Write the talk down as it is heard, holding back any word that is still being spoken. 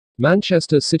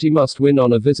Manchester City must win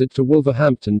on a visit to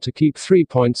Wolverhampton to keep 3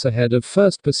 points ahead of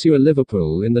first pursuer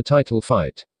Liverpool in the title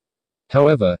fight.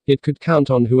 However, it could count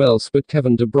on who else but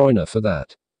Kevin De Bruyne for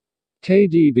that.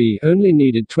 KDB only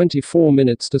needed 24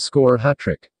 minutes to score a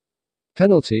hat-trick.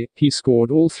 Penalty, he scored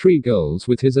all 3 goals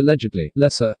with his allegedly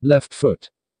lesser left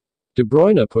foot. De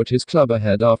Bruyne put his club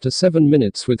ahead after 7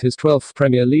 minutes with his 12th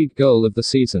Premier League goal of the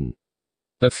season.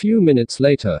 A few minutes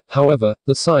later, however,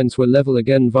 the signs were level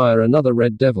again via another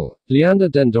Red Devil. Leander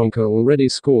Dendoncker already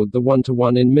scored the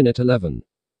 1-1 in minute 11.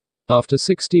 After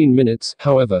 16 minutes,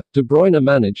 however, De Bruyne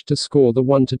managed to score the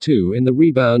 1-2 in the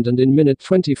rebound, and in minute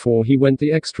 24 he went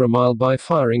the extra mile by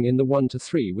firing in the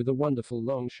 1-3 with a wonderful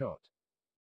long shot.